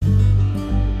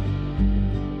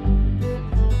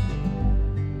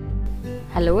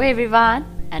Hello, everyone,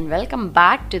 and welcome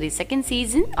back to the second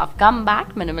season of Come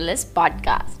Back Minimalist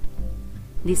podcast.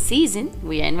 This season,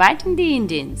 we are inviting the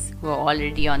Indians who are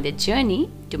already on their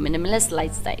journey to minimalist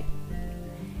lifestyle.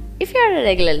 If you are a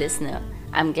regular listener,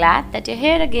 I'm glad that you're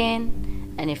here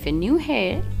again. And if you're new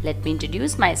here, let me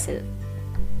introduce myself.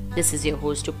 This is your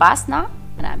host Upasna,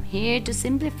 and I'm here to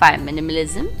simplify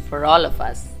minimalism for all of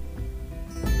us.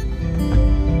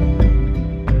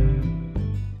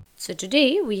 So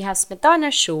today we have Smita on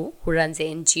our show, who runs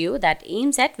an NGO that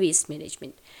aims at waste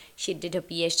management. She did her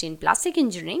PhD in plastic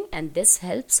engineering, and this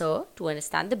helps her to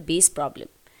understand the base problem.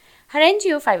 Her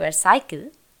NGO 5-hour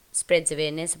cycle spreads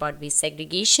awareness about waste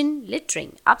segregation,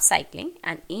 littering, upcycling,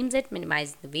 and aims at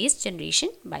minimizing the waste generation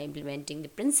by implementing the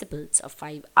principles of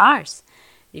 5 R's: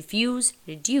 refuse,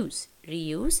 reduce,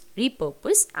 reuse,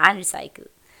 repurpose, and recycle.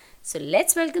 So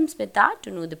let's welcome Smita to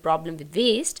know the problem with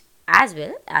waste as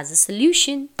well as a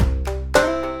solution.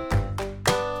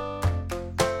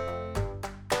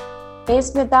 Hey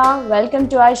Smita, welcome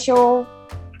to our show.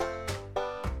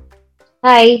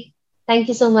 Hi, thank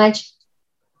you so much.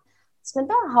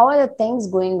 Smita, how are the things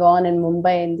going on in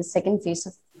Mumbai in the second phase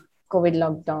of COVID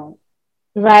lockdown?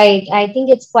 Right, I think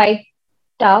it's quite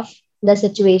tough, the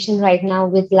situation right now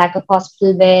with lack of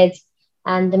hospital beds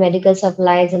and the medical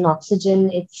supplies and oxygen.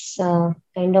 It's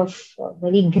kind of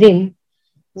very grim.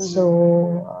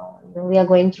 Mm-hmm. We are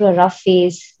going through a rough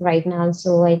phase right now.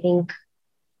 So I think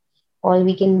all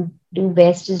we can do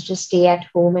best is just stay at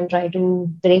home and try to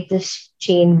break this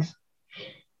chain.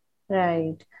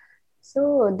 Right.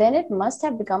 So then it must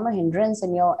have become a hindrance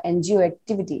in your NGO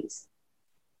activities.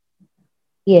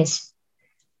 Yes,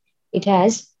 it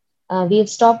has. We have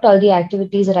stopped all the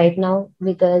activities right now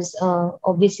because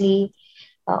obviously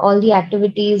all the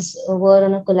activities were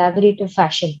on a collaborative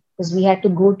fashion because we had to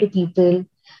go to people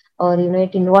or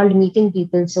it involved meeting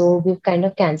people, so we've kind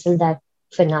of canceled that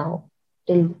for now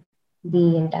till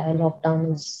the entire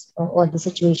lockdown is or the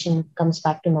situation comes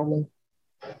back to normal.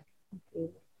 Okay.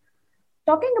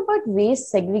 Talking about waste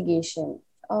segregation,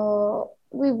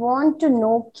 we want to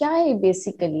know क्या है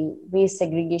basically waste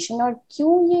segregation और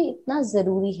क्यों ये इतना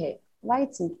जरूरी है? Why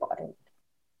it's important?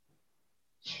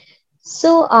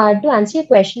 So to answer your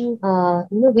question,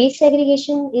 waste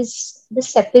segregation is the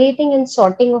separating and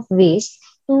sorting of waste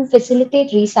to facilitate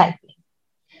recycling.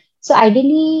 So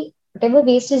ideally, whatever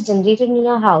waste is generated in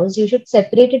your house, you should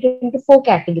separate it into 4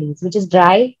 categories, which is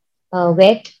dry,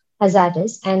 wet,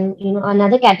 hazardous, and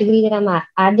another category that I'm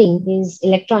adding is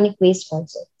electronic waste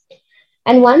also.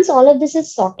 And once all of this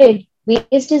is sorted,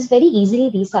 waste is very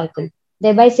easily recycled,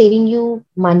 thereby saving you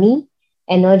money,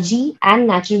 energy, and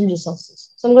natural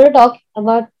resources. So I'm going to talk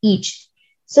about each.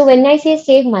 So when I say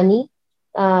save money,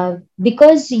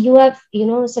 because you have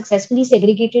successfully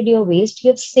segregated your waste, you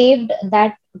have saved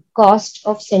that cost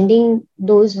of sending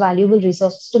those valuable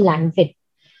resources to landfill.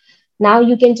 Now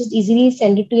you can just easily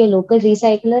send it to your local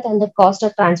recycler, and the cost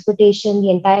of transportation, the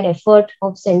entire effort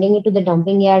of sending it to the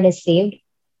dumping yard is saved.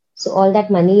 So all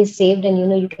that money is saved, and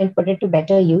you can put it to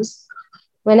better use.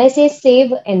 When I say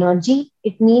save energy,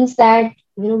 it means that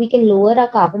we can lower our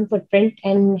carbon footprint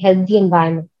and help the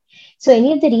environment. So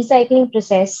any of the recycling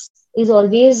process is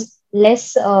always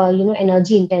less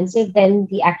energy intensive than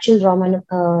the actual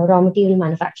raw material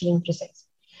manufacturing process.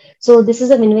 So this is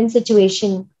a win-win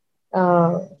situation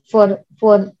for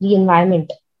the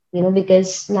environment,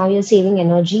 because now you're saving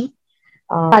energy.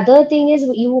 Other thing is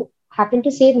you happen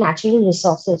to save natural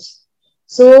resources.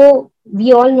 So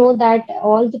we all know that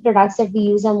all the products that we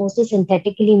use are mostly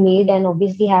synthetically made and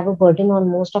obviously have a burden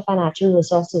on most of our natural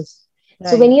resources.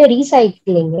 So when Right. you're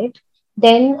recycling it,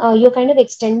 then you're kind of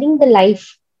extending the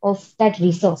life of that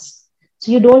resource.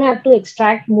 So you don't have to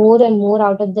extract more and more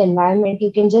out of the environment.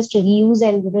 You can just reuse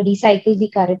and recycle the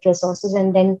current resources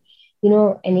and then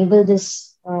enable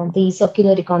this the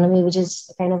circular economy, which is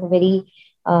kind of a very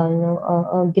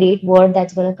a great word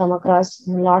that's going to come across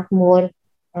a lot more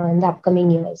in the upcoming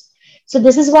years. So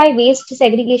this is why waste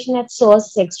segregation at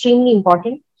source is extremely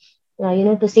important,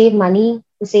 to save money,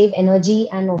 to save energy,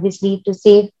 and obviously to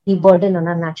save the burden on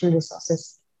our natural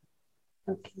resources.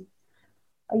 Okay.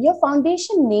 Your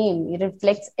foundation name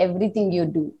reflects everything you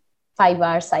do.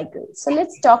 5-hour cycle. So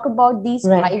let's talk about these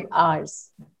Right. 5 R's.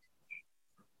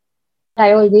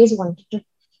 I always wanted to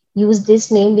use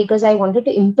this name because I wanted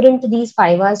to imprint these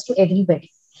 5 R's to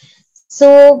everybody.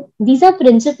 So these are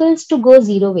principles to go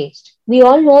zero waste. We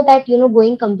all know that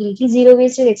going completely zero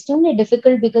waste is extremely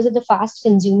difficult because of the fast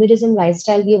consumerism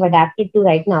lifestyle we have adapted to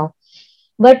right now.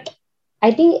 But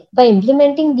I think by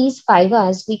implementing these 5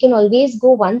 R's, we can always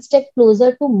go one step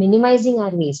closer to minimizing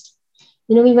our waste.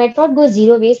 We might not go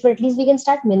zero waste, but at least we can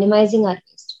start minimizing our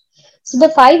waste. So the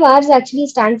 5 R's actually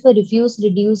stand for refuse,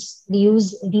 reduce,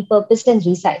 reuse, repurpose, and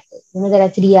recycle. There are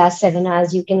 3 R's, 7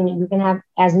 R's. You can have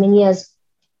as many as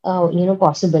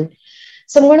possible.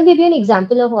 So I'm going to give you an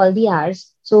example of all the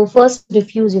R's. So first,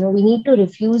 refuse. We need to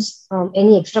refuse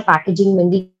any extra packaging when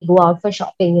we go out for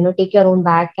shopping. Take your own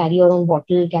bag, carry your own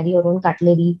bottle, carry your own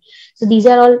cutlery. So these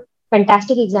are all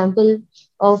fantastic example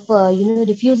of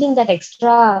refusing that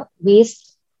extra waste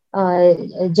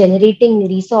generating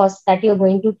resource that you're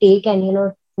going to take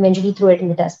and eventually throw it in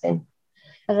the dustbin.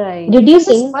 Right.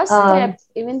 Reducing,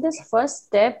 Even this first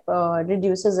step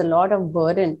reduces a lot of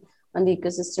burden on the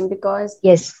ecosystem because,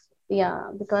 yes, yeah,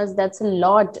 because that's a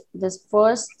lot. This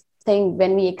first thing,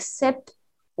 when we accept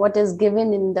what is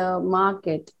given in the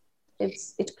market,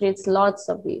 it creates lots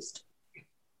of waste.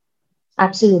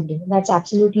 absolutely, that's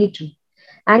absolutely true.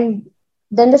 And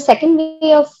then the second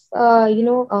way of, or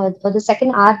the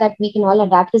second R that we can all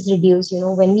adapt is reduce.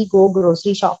 When we go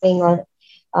grocery shopping or,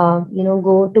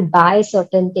 go to buy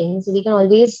certain things, we can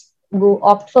always go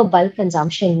opt for bulk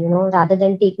consumption, rather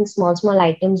than taking small, small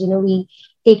items. We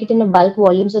take it in a bulk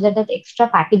volume so that that extra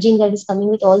packaging that is coming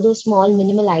with all those small,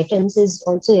 minimal items is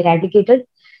also eradicated.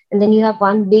 And then you have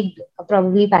one big,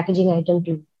 probably packaging item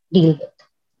to deal with.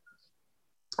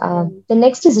 Right. The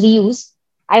next is reuse.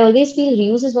 I always feel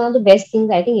reuse is one of the best things.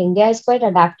 I think India is quite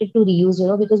adapted to reuse,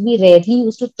 because we rarely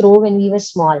used to throw when we were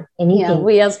small Yeah, anything.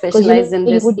 we are Because, specialized in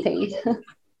you this would thing.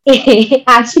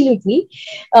 absolutely,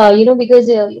 because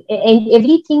and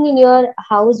everything in your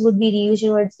house would be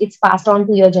reused. It's passed on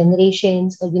to your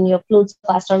generations, or your clothes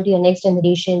are passed on to your next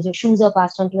generations, your shoes are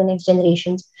passed on to your next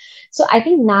generations. So I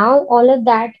think now all of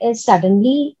that is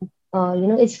suddenly,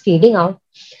 it's fading out,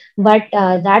 but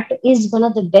that is one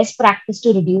of the best practice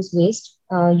to reduce waste.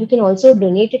 You can also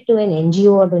donate it to an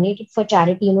NGO or donate it for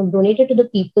charity. Donate it to the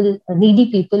people, needy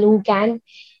people who can,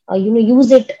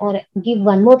 use it or give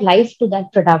one more life to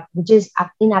that product, which is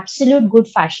in absolute good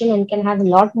fashion and can have a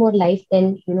lot more life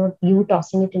than you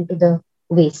tossing it into the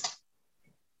waste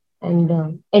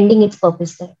and ending its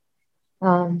purpose there.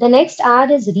 The next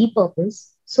R is repurpose.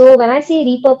 So when I say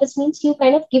repurpose means you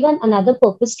kind of give another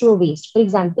purpose to a waste. For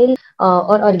example,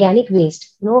 or organic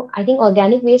waste. I think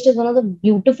organic waste is one of the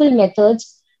beautiful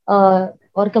methods, or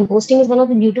composting is one of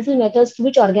the beautiful methods through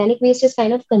which organic waste is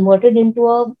kind of converted into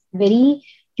a very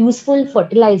useful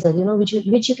fertilizer. Which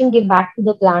you can give back to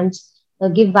the plants,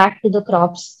 give back to the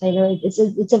crops.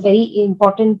 It's a very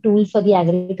important tool for the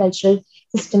agricultural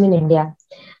system in India.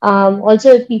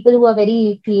 Also, people who are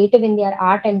very creative in their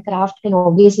art and craft can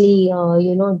obviously,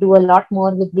 do a lot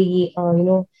more with the,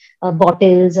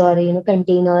 bottles or,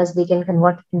 containers. They can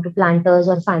convert it into planters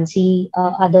or fancy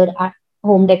other art,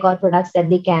 home decor products that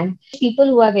they can. People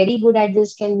who are very good at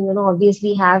this can,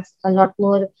 obviously have a lot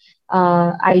more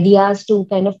ideas to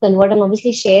kind of convert and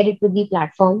obviously share it with the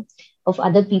platform of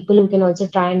other people who can also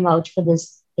try and vouch for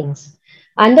these things.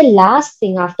 And the last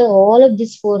thing after all of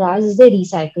these 4 R's is the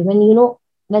recycle.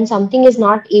 When something is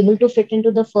not able to fit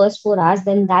into the first 4 R's,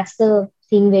 then that's the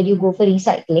thing where you go for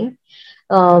recycling.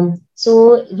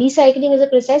 So recycling is a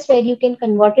process where you can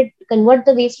convert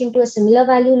the waste into a similar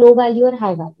value, low value, or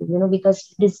high value.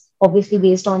 Because it is obviously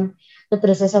based on the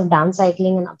process of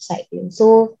downcycling and upcycling.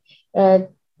 So uh,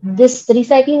 this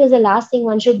recycling is the last thing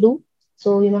one should do.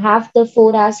 So have the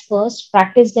 4 R's first,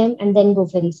 practice them, and then go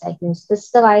for recycling. So this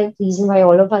is the reason why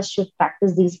all of us should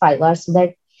practice these 5 R's, so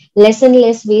that less and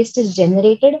less waste is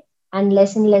generated and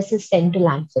less is sent to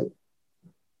landfill.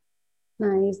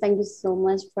 Nice. Thank you so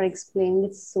much for explaining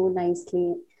it so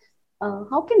nicely.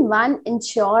 How can one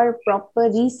ensure proper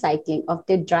recycling of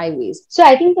their dry waste? So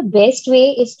I think the best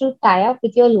way is to tie up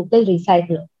with your local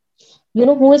recycler,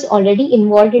 who is already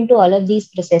involved into all of these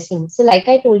processing. So like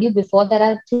I told you before, there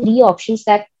are three options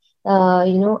that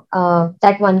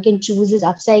one can choose is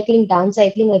upcycling,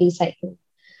 downcycling, or recycling.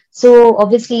 So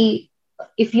obviously,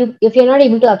 if you're not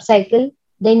able to upcycle,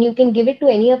 then you can give it to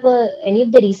any of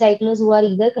the recyclers who are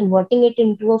either converting it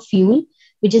into a fuel,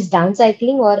 which is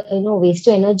downcycling, or waste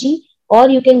to energy, or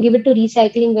you can give it to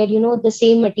recycling where the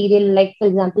same material, like for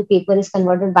example, paper is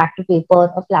converted back to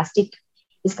paper, or plastic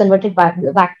is converted back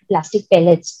to plastic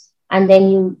pellets, and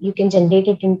then you can generate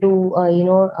it into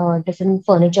different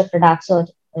furniture products or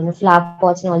flower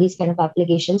pots and all these kind of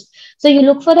applications. So you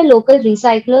look for a local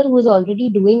recycler who is already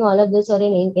doing all of this, or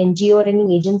an NGO or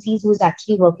any agencies who is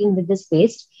actually working with this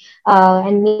waste,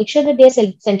 and make sure that they're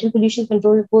Central Pollution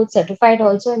Control Board certified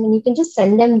also, and then you can just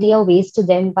send them their waste to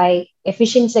them by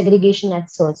efficient segregation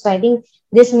at source. So I think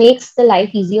this makes the life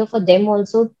easier for them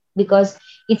also, because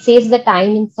it saves the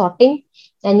time in sorting,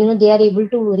 and they are able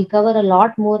to recover a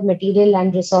lot more material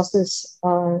and resources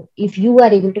if you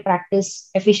are able to practice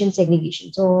efficient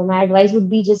segregation. So my advice would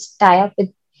be just tie up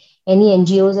with any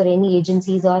NGOs or any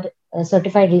agencies or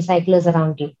certified recyclers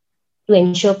around you to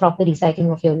ensure proper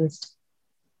recycling of your waste.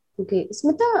 Okay,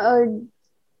 Smita,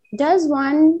 does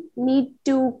one need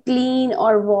to clean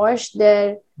or wash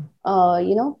their,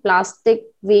 plastic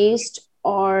waste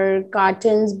or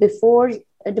cartons before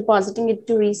depositing it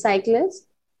to recyclers?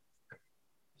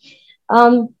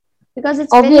 Um, Because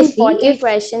it's very Obviously, important if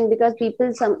question, because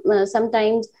people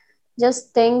sometimes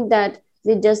just think that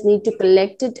they just need to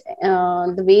collect it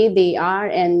the way they are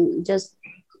and just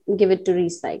give it to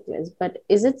recyclers. But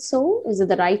is it so? Is it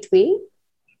the right way?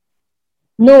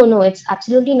 no, no, it's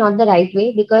absolutely not the right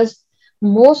way because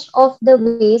most of the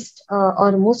waste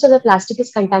or most of the plastic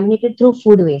is contaminated through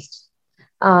food waste,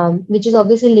 which is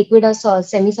obviously liquid or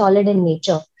semi-solid in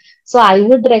nature. So I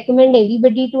would recommend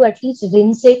everybody to at least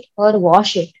rinse it or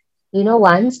wash it,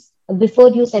 once before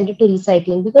you send it to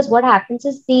recycling. Because what happens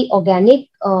is the organic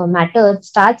matter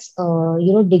starts,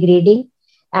 degrading,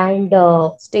 and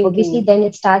obviously Stinking. then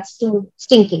it starts to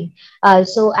stinking. And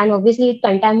obviously it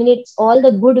contaminates all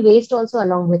the good waste also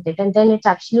along with it, and then it's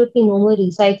absolutely no more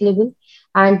recyclable,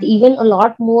 and even a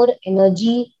lot more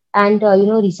energy and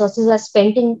resources are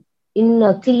spent in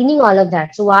cleaning all of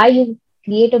that. So why you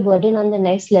create a burden on the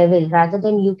next level rather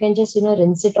than you can just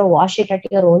rinse it or wash it at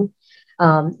your own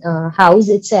house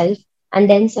itself and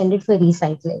then send it for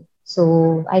recycling.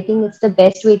 So I think it's the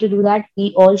best way to do that.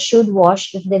 We all should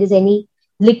wash if there is any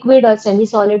liquid or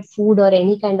semi-solid food or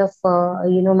any kind of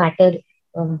matter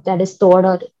that is stored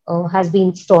or has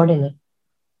been stored in it.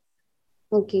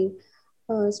 Okay.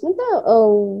 Smita,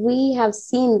 we have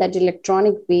seen that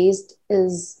electronic waste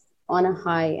is on a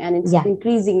high and it's Yeah.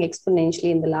 increasing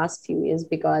exponentially in the last few years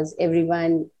because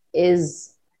everyone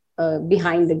is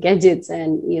behind the gadgets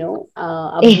and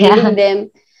upgrading Yeah.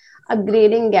 them.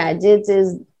 Upgrading gadgets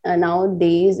is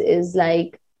nowadays is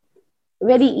like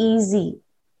very easy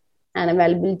and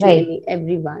available to Right.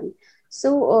 everyone.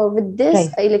 So with this,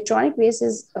 Right. electronic waste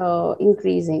is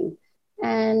increasing,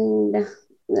 and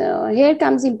here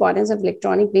comes the importance of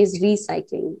electronic waste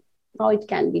recycling, how it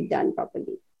can be done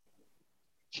properly.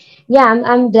 Yeah,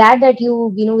 I'm glad that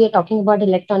we are talking about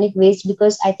electronic waste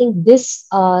because I think this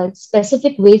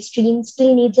specific waste stream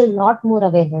still needs a lot more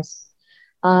awareness.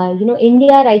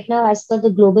 India right now, as per the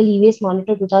Global E-Waste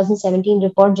Monitor 2017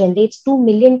 report, generates 2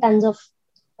 million tons of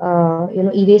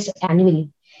e-waste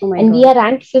annually, Oh my and we are God.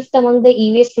 ranked fifth among the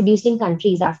e-waste producing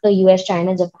countries after US,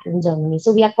 China, Japan, and Germany.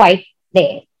 So we are quite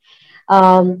there.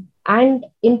 And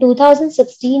in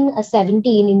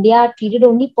 2016-17, India treated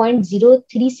only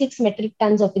 0.036 metric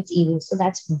tons of its e-waste. So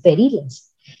that's very less.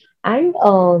 And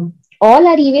all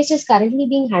our e-waste is currently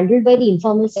being handled by the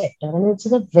informal sector, and it's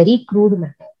in a very crude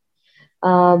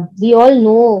manner. We all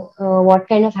know what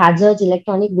kind of hazards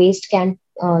electronic waste can,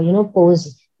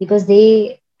 pose because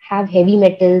they have heavy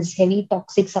metals, heavy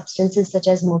toxic substances such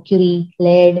as mercury,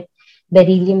 lead,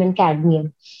 beryllium, and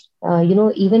cadmium.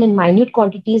 Even in minute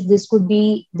quantities, this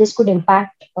could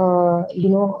impact, a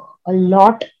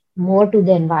lot more to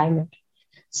the environment.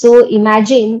 So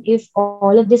imagine if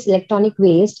all of this electronic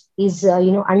waste is,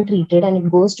 untreated and it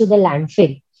goes to the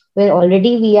landfill, where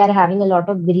already we are having a lot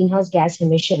of greenhouse gas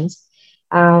emissions.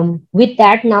 With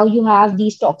that, now you have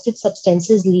these toxic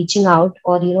substances leaching out,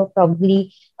 or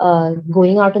probably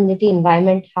going out into the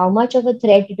environment. How much of a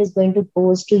threat it is going to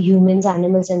pose to humans,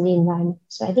 animals, and the environment?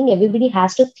 So I think everybody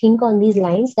has to think on these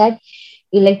lines that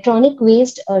electronic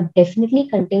waste definitely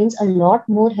contains a lot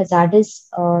more hazardous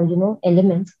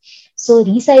elements. So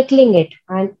recycling it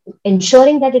and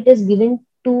ensuring that it is given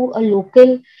to a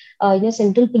local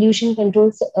central pollution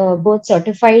control board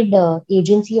certified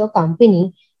agency or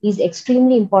company is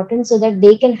extremely important, so that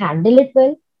they can handle it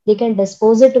well, they can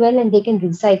dispose it well, and they can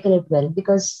recycle it well.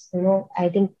 Because I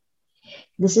think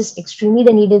this is extremely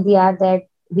the need of the hour, that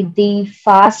with the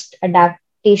fast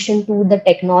adaptation to the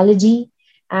technology,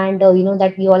 and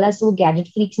that we all are so gadget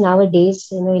freaks nowadays,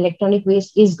 electronic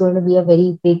waste is going to be a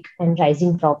very big and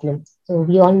rising problem. So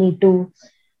we all need to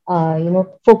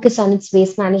focus on its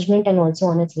waste management and also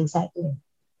on its recycling.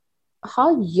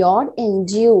 How your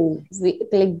NGO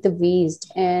collect the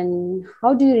waste and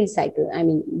how do you recycle? I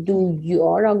mean, do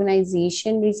your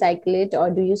organization recycle it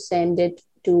or do you send it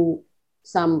to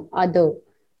some other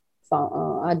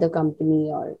company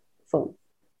or firm?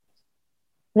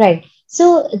 Right.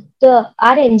 So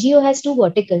our NGO has two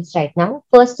verticals right now.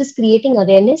 First is creating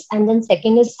awareness, and then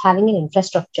second is having an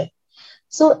infrastructure.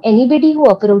 So anybody who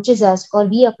approaches us, or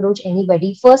we approach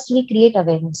anybody, first we create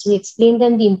awareness. We explain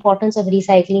them the importance of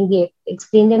recycling. We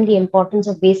explain them the importance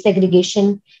of waste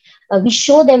segregation. we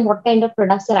show them what kind of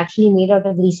products are actually made out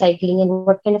of recycling and what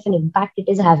kind of an impact it is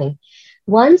having.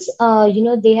 Once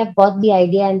they have got the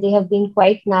idea and they have been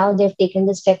quite, now they've taken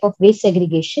the step of waste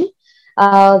segregation.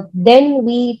 Then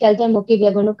we tell them, okay, we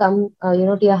are going to come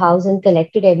to your house and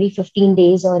collect it every 15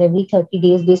 days or every 30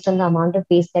 days based on the amount of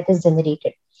waste that is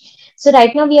generated. So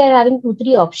right now we are having two,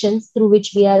 three options through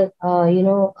which we are,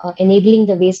 enabling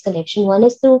the waste collection. One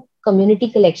is through community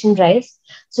collection drives.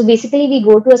 So basically, we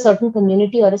go to a certain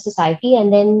community or a society,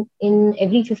 and then in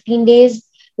every 15 days,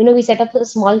 we set up a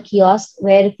small kiosk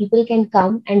where people can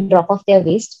come and drop off their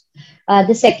waste.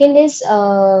 The second is,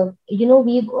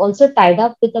 we've also tied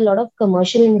up with a lot of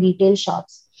commercial and retail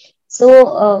shops. So,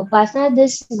 Upasana,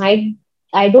 this might,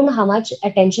 I don't know how much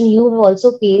attention you have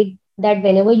also paid that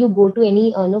whenever you go to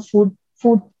any food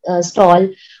stall,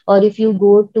 or if you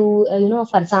go to a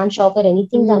farsan shop or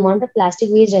anything, the Mm-hmm. amount of plastic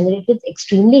waste generated is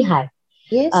extremely high.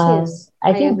 Yes, uh, yes, I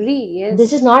I think agree.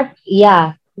 this is Yes. not,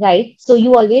 yeah, right. So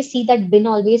you always see that bin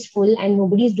always full and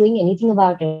nobody is doing anything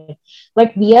about it.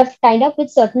 But we have tied up with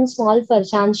certain small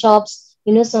farsan shops,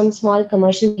 some small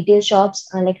commercial retail shops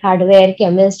like hardware,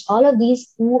 chemist, all of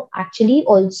these who actually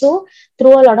also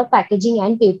throw a lot of packaging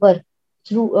and paper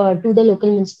through to the local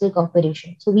municipal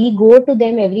corporation. So we go to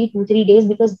them every 2 3 days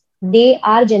because they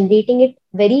are generating it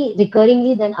very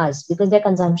recurringly than us because their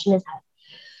consumption is high.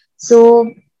 So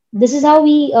this is how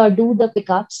we do the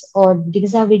pickups, or this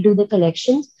is how we do the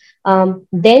collections.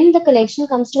 Then the collection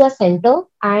comes to a center,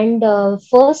 and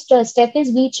first step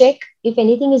is we check if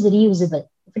anything is reusable.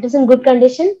 If it is in good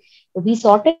condition, we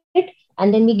sort it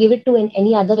and then we give it to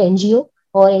any other NGO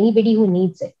or anybody who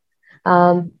needs it.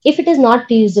 If it is not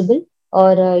reusable,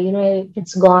 or if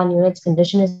it's gone, its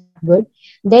condition is not good,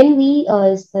 then we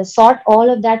sort all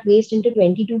of that waste into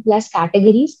 22 plus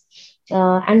categories,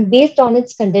 and based on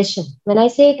its condition. When I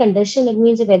say condition, it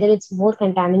means whether it's more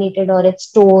contaminated or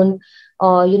it's torn,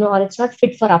 or or it's not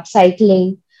fit for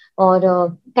upcycling,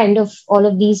 or kind of all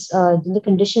of these. The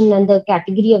condition and the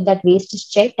category of that waste is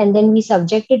checked, and then we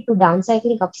subject it to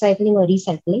downcycling, upcycling, or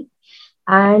recycling.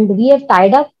 And we have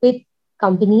tied up with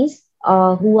companies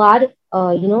who are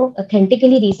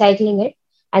authentically recycling it,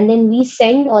 and then we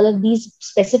send all of these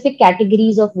specific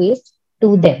categories of waste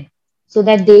to them so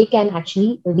that they can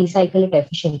actually recycle it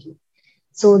efficiently.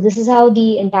 So this is how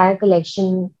the entire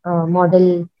collection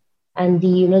model and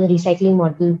the recycling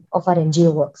model of our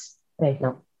NGO works right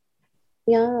now.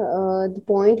 Yeah, the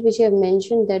point which you have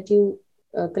mentioned, that you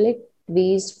collect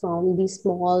waste from the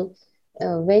small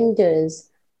vendors,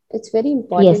 it's very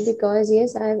important, Yes. because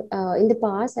yes, I've in the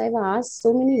past I've asked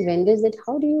so many vendors that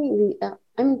how do you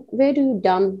I mean, where do you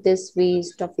dump this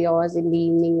waste of yours in the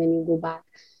evening when you go back?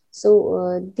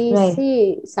 So they Right.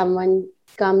 say someone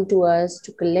come to us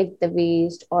to collect the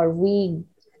waste, or we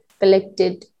collect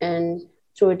it and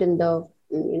throw it in the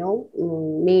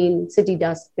main city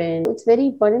dustbin. So it's very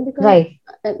important, because Right.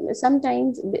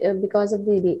 sometimes because of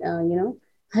the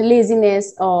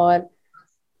laziness or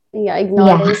yeah Yeah.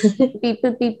 ignorance,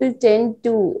 people tend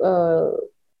to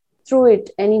throw it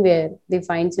anywhere they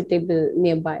find suitable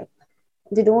nearby.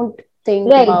 They don't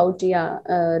think Right. about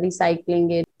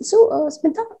recycling it. So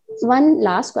Smita, one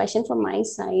last question from my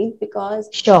side, because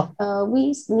Sure.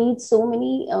 we need so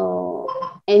many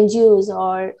NGOs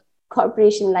or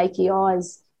corporation like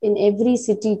yours in every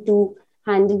city to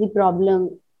handle the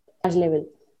problem level,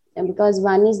 and because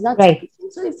one is not Right.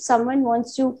 sufficient. So if someone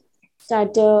wants to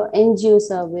start a NGO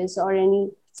service or any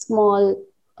small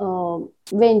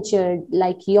venture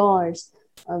like yours,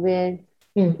 where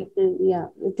Hmm. people, yeah,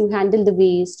 to handle the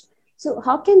waste, so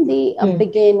how can they Hmm.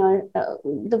 begin, or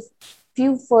the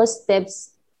few first steps,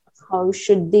 how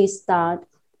should they start,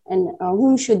 and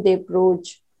whom should they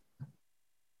approach?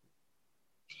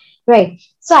 Right.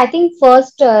 So I think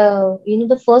first,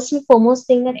 the first and foremost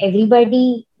thing that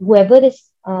everybody, whoever is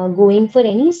going for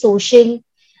any social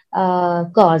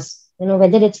cause,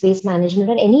 whether it's waste management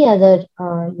or any other,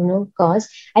 cause,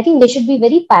 I think they should be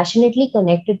very passionately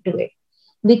connected to it,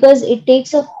 because it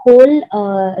takes a whole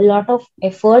lot of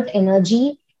effort,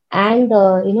 energy, and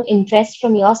interest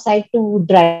from your side to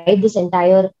drive this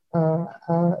entire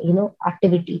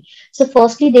activity. So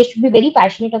firstly, they should be very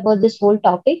passionate about this whole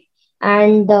topic,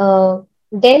 and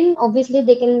then obviously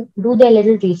they can do their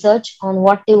little research on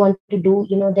what they want to do.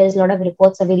 There's a lot of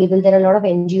reports available. There are a lot of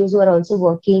NGOs who are also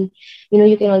working.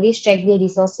 You can always check their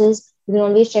resources. You can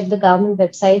always check the government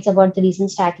websites about the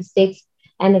recent statistics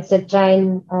and etc.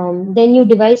 And then you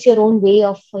devise your own way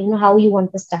of how you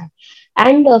want to start.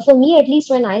 And for me, at least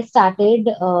when I started,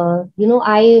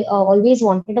 I always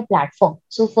wanted a platform.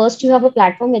 So first you have a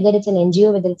platform, whether it's an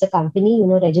NGO, whether it's a company,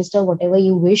 register whatever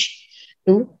you wish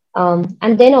to.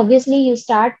 And then obviously you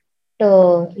start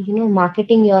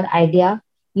marketing your idea.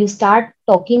 You start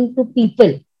talking to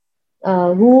people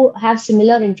who have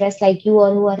similar interests like you,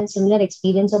 or who are in similar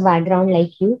experience or background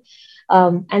like you.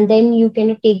 And then you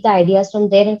kind of take the ideas from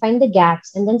there and find the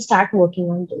gaps and then start working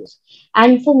on those.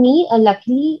 And for me,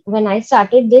 luckily, when I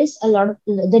started this, a lot of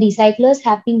the recyclers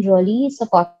have been really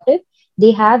supportive.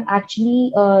 They have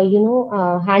actually,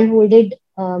 hand-holded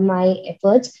my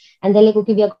efforts, and they're like,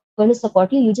 okay, we are going to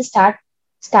support you. You just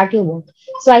start your work.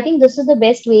 So I think this is the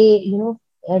best way,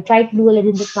 try to do a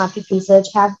little bit market research,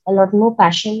 have a lot more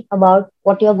passion about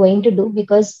what you're going to do,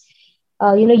 because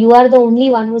you are the only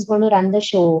one who's going to run the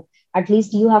show. At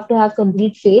least you have to have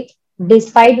complete faith,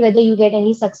 despite whether you get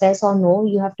any success or no.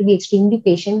 You have to be extremely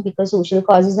patient, because social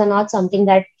causes are not something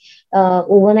that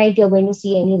overnight you're going to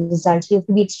see any results. You have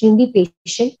to be extremely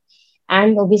patient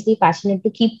and obviously passionate to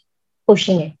keep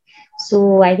pushing it.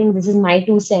 So I think this is my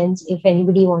 2 cents. If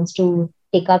anybody wants to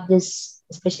take up this,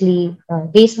 especially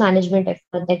waste management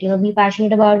effort, that be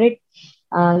passionate about it.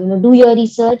 Do your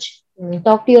research,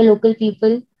 talk to your local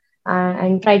people,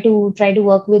 and try to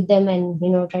work with them, and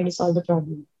try to solve the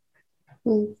problem.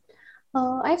 Hmm.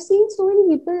 I've seen so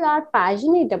many people are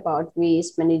passionate about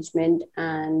waste management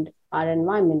and our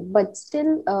environment, but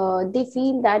still they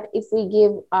feel that if we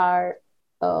give our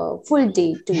full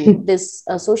day to this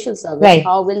social service, Right.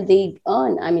 how will they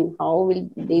earn? I mean, how will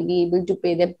they be able to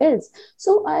pay their bills?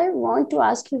 So I want to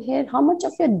ask you here, how much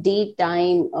of your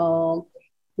daytime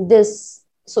this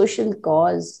social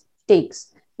cause takes?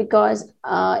 Because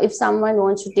if someone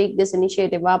wants to take this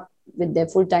initiative up with their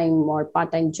full-time or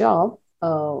part-time job,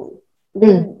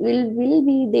 Hmm. will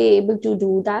be they able to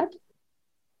do that?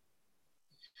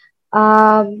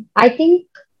 I think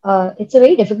it's a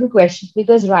very difficult question,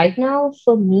 because right now,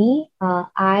 for me,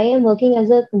 I am working as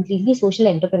a completely social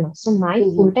entrepreneur. So my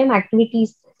Mm-hmm. full-time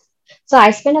activities. So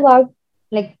I spend about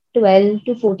like 12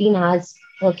 to 14 hours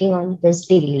working on this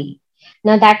daily.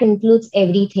 Now that includes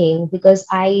everything, because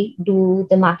I do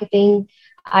the marketing,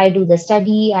 I do the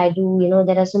study, I do,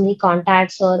 there are so many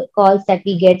contacts or calls that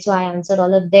we get. So I answer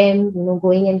all of them,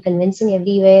 going and convincing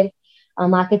everywhere,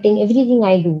 marketing, everything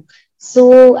I do.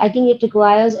 So I think it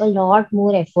requires a lot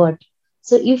more effort.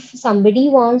 So if somebody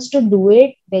wants to do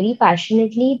it very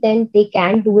passionately, then they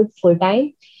can do it full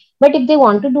time. But if they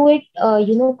want to do it,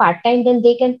 part time, then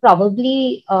they can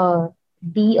probably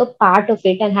be a part of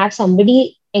it and have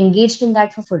somebody engaged in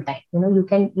that for full time. You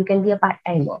can be a part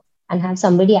timer and have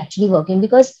somebody actually working,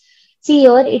 because see,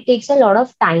 here it takes a lot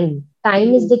of time.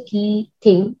 Time is Mm-hmm. the key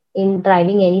thing in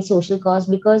driving any social cause,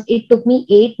 because it took me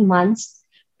 8 months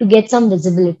to get some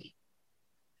visibility,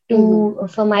 Mm-hmm. to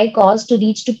for my cause to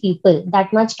reach to people.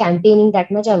 That much campaigning, that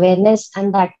much awareness,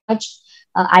 and that much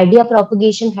idea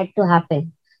propagation had to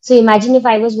happen. So imagine if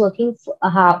I was working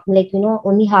half, like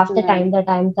only half the time Right.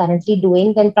 that I'm currently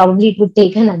doing, then probably it would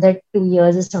take another 2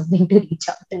 years or something to reach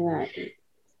out. Right.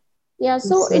 Yeah.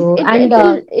 So So and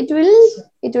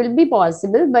it will be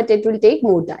possible, but it will take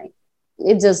more time.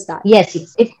 It's just that. yes,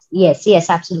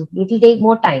 absolutely. It will take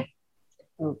more time.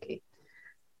 Okay.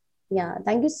 Yeah,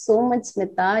 thank you so much,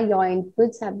 Smita. Your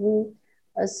inputs have been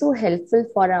so helpful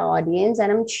for our audience,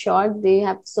 and I'm sure they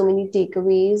have so many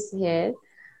takeaways here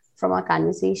from our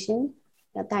conversation.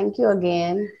 Yeah, thank you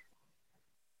again.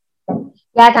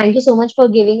 Yeah, thank you so much for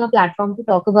giving a platform to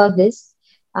talk about this.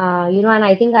 And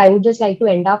I think I would just like to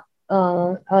end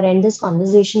this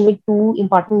conversation with two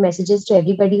important messages to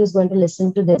everybody who's going to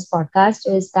listen to this podcast,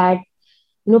 is that,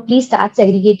 please start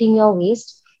segregating your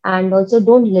waste, and also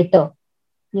don't litter.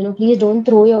 Please don't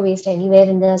throw your waste anywhere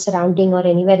in the surrounding or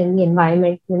anywhere in the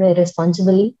environment,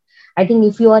 irresponsibly. I think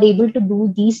if you are able to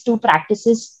do these two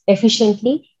practices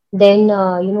efficiently, then,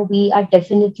 we are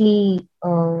definitely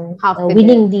Halfway there.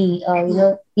 winning the,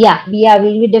 yeah,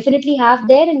 we definitely have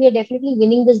there, and we are definitely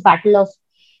winning this battle of,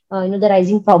 the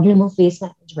rising problem of waste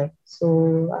management.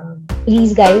 So,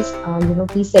 please, guys,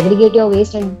 please segregate your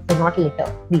waste and do not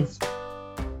litter, please.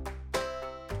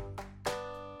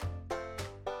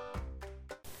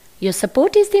 Your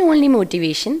support is the only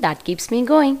motivation that keeps me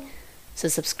going. So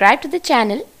subscribe to the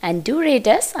channel and do rate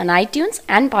us on iTunes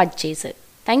and Podchaser.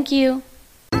 Thank you.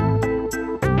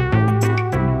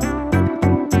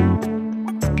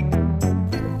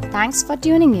 Thanks for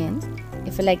tuning in.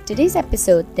 If you like today's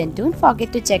episode, then don't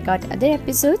forget to check out other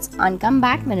episodes on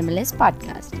Comeback Minimalist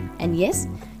podcast. And yes,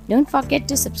 don't forget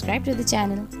to subscribe to the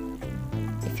channel.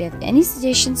 If you have any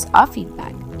suggestions or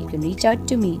feedback, you can reach out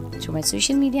to me through my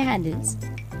social media handles,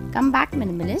 Comeback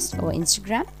Minimalist over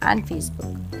Instagram and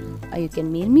Facebook. Or you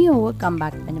can mail me over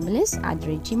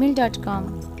comebackminimalist@gmail.com.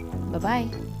 Bye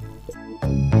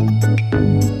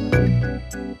bye.